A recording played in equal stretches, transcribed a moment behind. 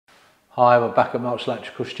Hi, we're back at Mark's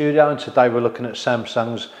Electrical Studio, and today we're looking at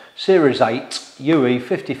Samsung's Series 8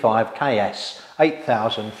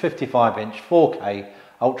 UE55KS8000 55-inch 4K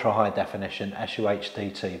Ultra High Definition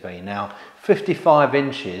SUHD TV. Now, 55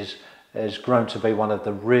 inches has grown to be one of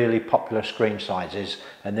the really popular screen sizes,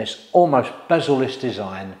 and this almost bezel-less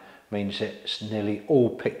design means it's nearly all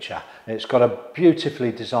picture. It's got a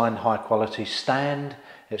beautifully designed high quality stand.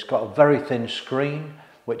 It's got a very thin screen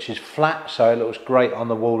which is flat, so it looks great on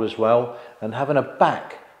the wall as well, and having a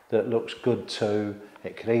back that looks good too.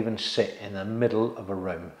 It could even sit in the middle of a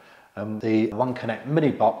room. The One Connect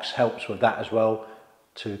mini box helps with that as well,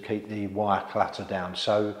 to keep the wire clutter down.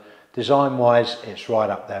 So design wise, it's right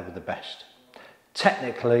up there with the best.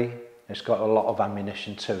 Technically, it's got a lot of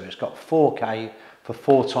ammunition too. It's got 4K for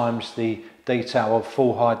 4 times the detail of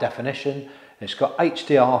full high definition. It's got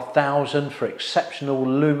HDR 1000 for exceptional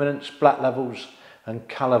luminance, black levels and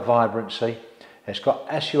colour vibrancy. It's got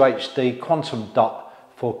SUHD quantum dot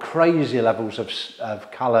for crazy levels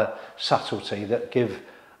of colour subtlety that give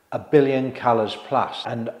 1 billion colours plus,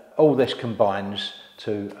 and all this combines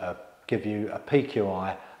to give you a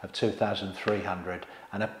PQI of 2300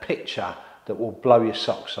 and a picture that will blow your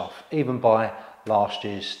socks off, even by last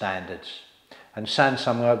year's standards. And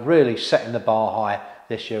Samsung are really setting the bar high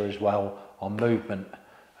this year as well on movement,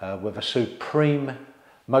 with a supreme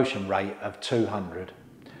motion rate of 200.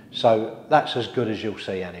 So that's as good as you'll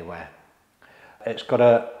see anywhere. It's got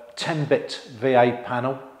a 10-bit VA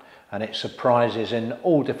panel, and it surprises in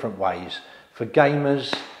all different ways. For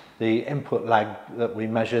gamers, the input lag that we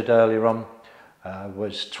measured earlier on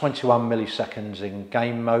was 21 milliseconds in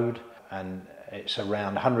game mode, and it's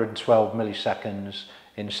around 112 milliseconds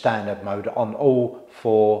in standard mode on all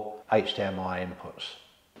 4 HDMI inputs.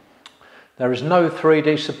 There is no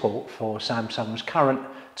 3D support for Samsung's current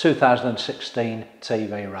 2016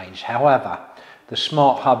 TV range. However, the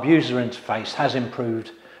Smart Hub user interface has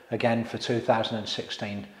improved again for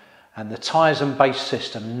 2016, and the Tizen-based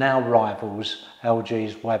system now rivals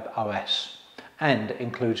LG's Web OS and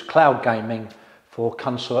includes cloud gaming for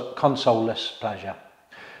console-less pleasure.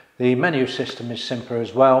 The menu system is simpler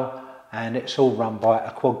as well, and it's all run by a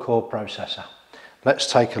quad-core processor. Let's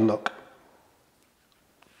take a look.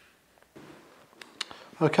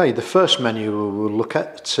 Okay, the first menu we'll look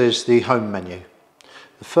at is the home menu.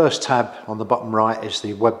 The first tab on the bottom right is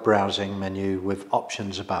the web browsing menu with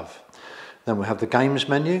options above. Then we have the games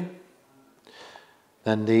menu,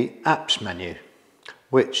 then the apps menu,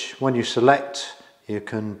 which when you select, you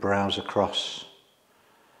can browse across.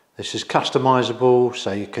 This is customizable,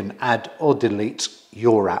 so you can add or delete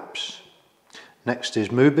your apps. Next is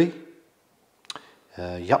Mubi,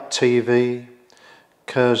 Yup TV,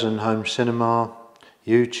 Curzon Home Cinema,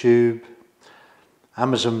 YouTube,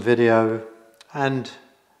 Amazon Video and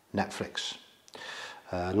Netflix.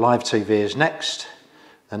 Live TV is next,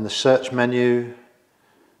 then the search menu,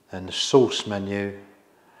 then the source menu,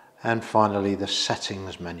 and finally the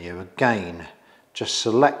settings menu. Again, just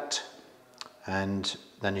select and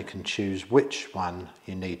then you can choose which one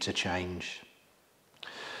you need to change.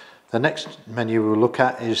 The next menu we'll look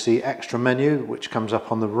at is the extra menu, which comes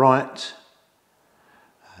up on the right.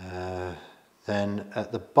 Then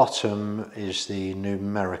at the bottom is the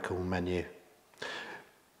numerical menu.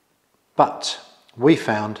 But we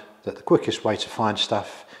found that the quickest way to find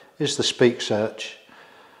stuff is the speak search.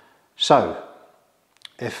 So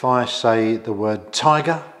if I say the word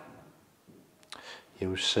tiger,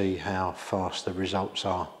 you'll see how fast the results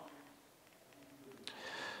are.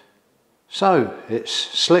 So it's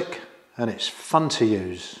slick and it's fun to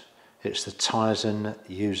use. It's the Tizen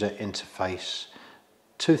user interface,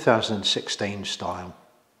 2016 style.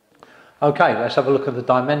 Okay, let's have a look at the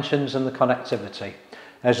dimensions and the connectivity.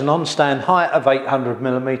 There's an on-stand height of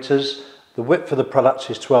 800mm, the width of the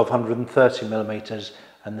product is 1230mm,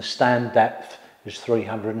 and the stand depth is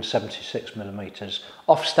 376mm.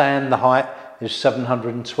 Off-stand, the height is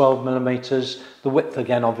 712mm, the width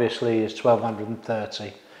again obviously is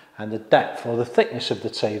 1230, and the depth or the thickness of the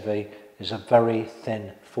TV is a very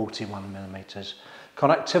thin 41mm.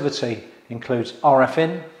 Connectivity includes RF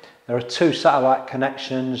in. There are 2 satellite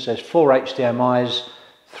connections, there's 4 HDMIs,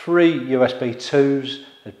 3 USB 2s,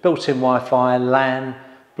 there's built-in Wi-Fi, LAN,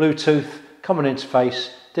 Bluetooth, common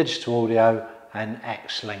interface, digital audio and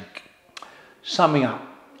X-Link. Summing up,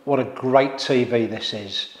 what a great TV this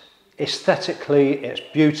is. Aesthetically, it's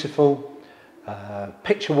beautiful.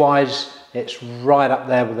 Picture-wise, it's right up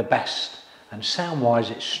there with the best. And sound-wise,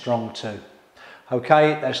 it's strong too.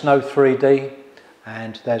 Okay, there's no 3D,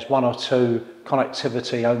 and there's 1 or 2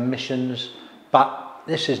 connectivity omissions, but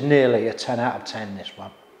this is nearly a 10 out of 10, this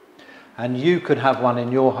one. And you could have one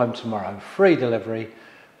in your home tomorrow. Free delivery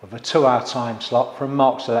with a 2-hour time slot from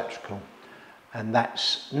Marks Electrical, and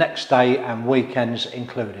that's next day and weekends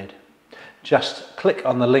included. Just click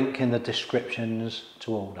on the link in the descriptions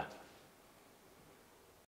to order.